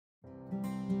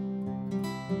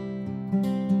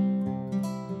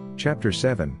Chapter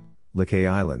 7, Akea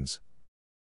Islands.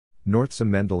 Northsam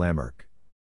Mendel Amark.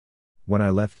 When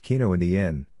I left Kino in the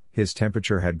inn, his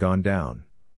temperature had gone down.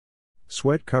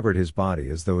 Sweat covered his body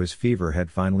as though his fever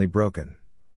had finally broken.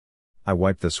 I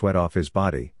wiped the sweat off his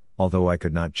body, although I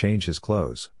could not change his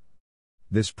clothes.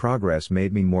 This progress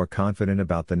made me more confident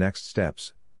about the next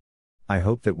steps. I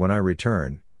hope that when I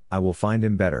return, I will find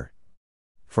him better.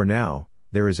 For now,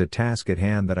 there is a task at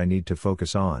hand that I need to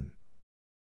focus on.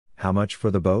 How much for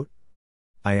the boat?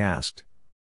 I asked.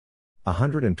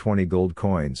 120 gold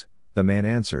coins, the man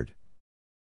answered.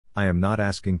 I am not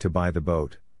asking to buy the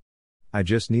boat. I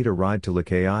just need a ride to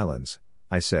Akea Islands,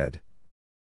 I said.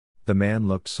 The man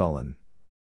looked sullen.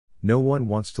 No one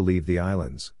wants to leave the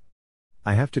islands.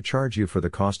 I have to charge you for the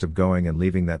cost of going and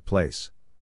leaving that place.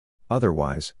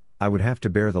 Otherwise, I would have to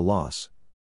bear the loss.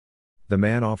 The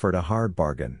man offered a hard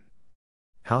bargain.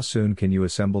 How soon can you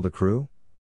assemble the crew?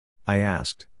 I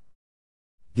asked.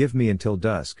 Give me until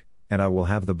dusk, and I will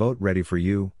have the boat ready for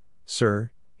you,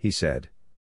 sir, he said.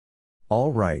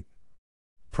 All right.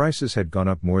 Prices had gone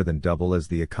up more than double as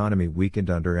the economy weakened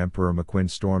under Emperor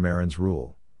Stormarin's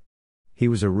rule. He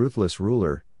was a ruthless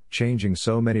ruler, changing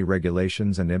so many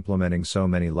regulations and implementing so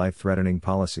many life-threatening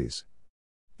policies.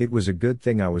 It was a good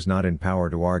thing I was not in power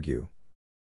to argue.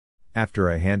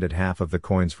 After I handed half of the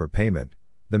coins for payment,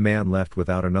 the man left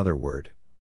without another word.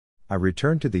 I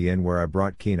returned to the inn where I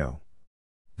brought Kino.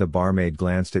 The barmaid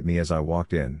glanced at me as I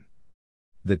walked in.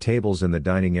 The tables in the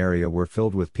dining area were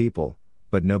filled with people,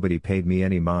 but nobody paid me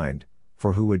any mind,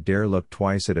 for who would dare look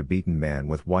twice at a beaten man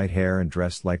with white hair and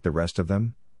dressed like the rest of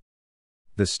them?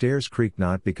 The stairs creaked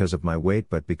not because of my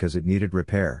weight but because it needed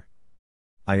repair.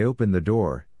 I opened the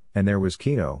door, and there was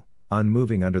Kino,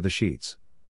 unmoving under the sheets.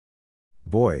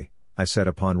 Boy, I said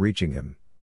upon reaching him.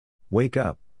 Wake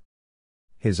up.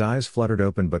 His eyes fluttered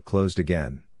open but closed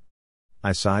again.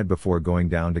 I sighed before going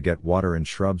down to get water and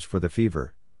shrubs for the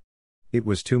fever. It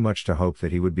was too much to hope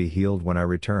that he would be healed when I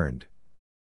returned.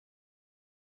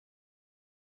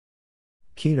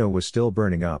 Kino was still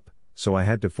burning up, so I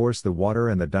had to force the water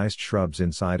and the diced shrubs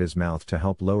inside his mouth to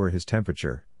help lower his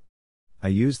temperature. I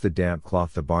used the damp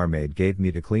cloth the barmaid gave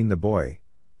me to clean the boy,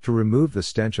 to remove the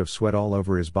stench of sweat all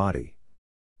over his body.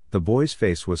 The boy's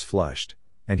face was flushed,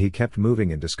 and he kept moving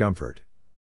in discomfort.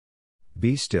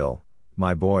 Be still,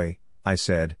 my boy, I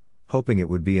said, hoping it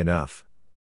would be enough.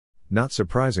 Not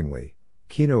surprisingly,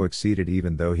 Kino acceded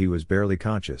even though he was barely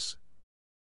conscious.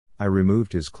 I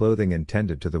removed his clothing and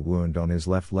tended to the wound on his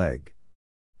left leg.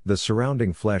 The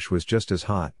surrounding flesh was just as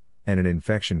hot, and an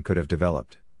infection could have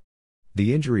developed.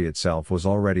 The injury itself was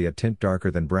already a tint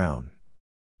darker than brown.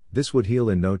 This would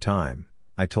heal in no time,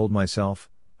 I told myself,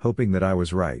 hoping that I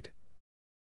was right.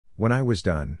 When I was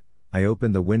done, I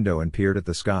opened the window and peered at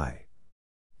the sky.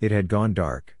 It had gone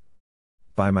dark.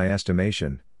 By my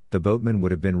estimation, the boatman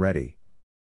would have been ready.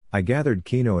 I gathered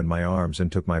Kino in my arms and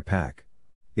took my pack.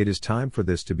 It is time for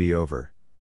this to be over.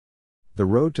 The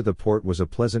road to the port was a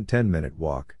pleasant 10-minute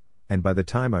walk, and by the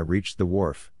time I reached the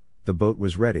wharf, the boat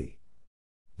was ready.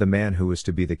 The man who was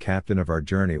to be the captain of our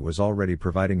journey was already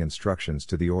providing instructions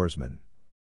to the oarsmen.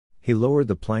 He lowered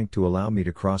the plank to allow me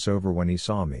to cross over when he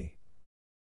saw me.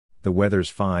 The weather's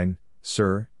fine,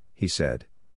 sir, he said.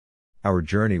 Our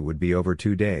journey would be over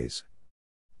 2 days.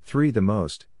 3 the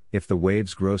most, if the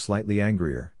waves grow slightly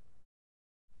angrier.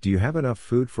 Do you have enough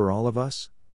food for all of us?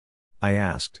 I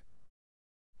asked.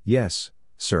 Yes,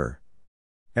 sir.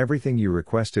 Everything you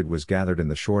requested was gathered in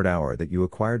the short hour that you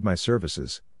acquired my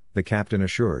services, the captain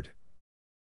assured.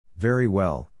 Very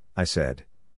well, I said.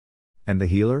 And the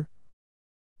healer?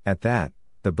 At that,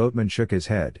 the boatman shook his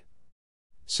head.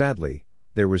 Sadly,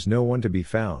 there was no one to be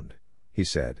found, he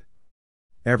said.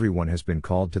 Everyone has been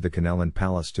called to the Kanelan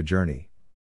Palace to journey.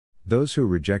 Those who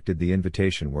rejected the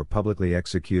invitation were publicly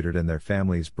executed and their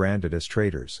families branded as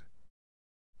traitors.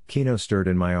 Kino stirred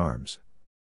in my arms.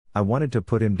 I wanted to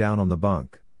put him down on the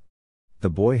bunk. The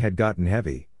boy had gotten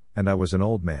heavy, and I was an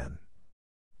old man.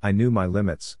 I knew my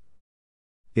limits.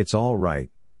 It's all right,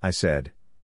 I said.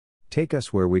 Take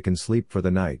us where we can sleep for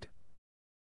the night.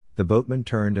 The boatman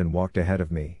turned and walked ahead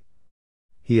of me.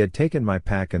 He had taken my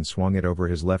pack and swung it over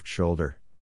his left shoulder.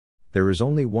 There is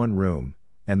only one room,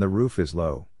 and the roof is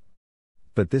low.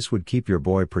 But this would keep your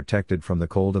boy protected from the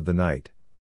cold of the night.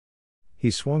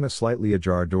 He swung a slightly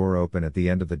ajar door open at the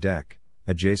end of the deck,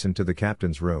 adjacent to the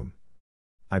captain's room.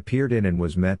 I peered in and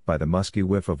was met by the musky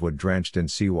whiff of wood drenched in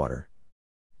seawater.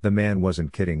 The man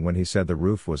wasn't kidding when he said the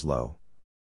roof was low.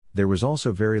 There was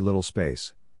also very little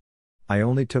space. I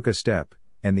only took a step,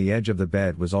 and the edge of the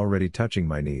bed was already touching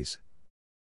my knees.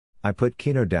 I put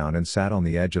Kino down and sat on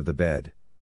the edge of the bed.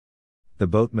 The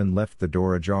boatman left the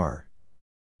door ajar.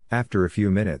 After a few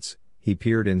minutes, he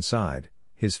peered inside,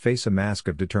 his face a mask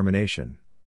of determination.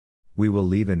 "We will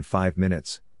leave in 5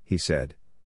 minutes," he said.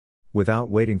 Without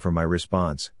waiting for my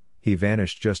response, he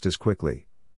vanished just as quickly.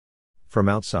 From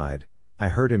outside, I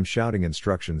heard him shouting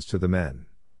instructions to the men.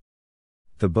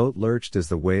 The boat lurched as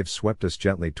the waves swept us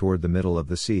gently toward the middle of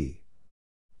the sea.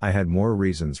 I had more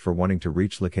reasons for wanting to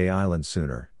reach Lakay Island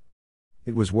sooner.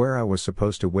 It was where I was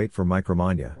supposed to wait for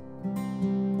Micromania.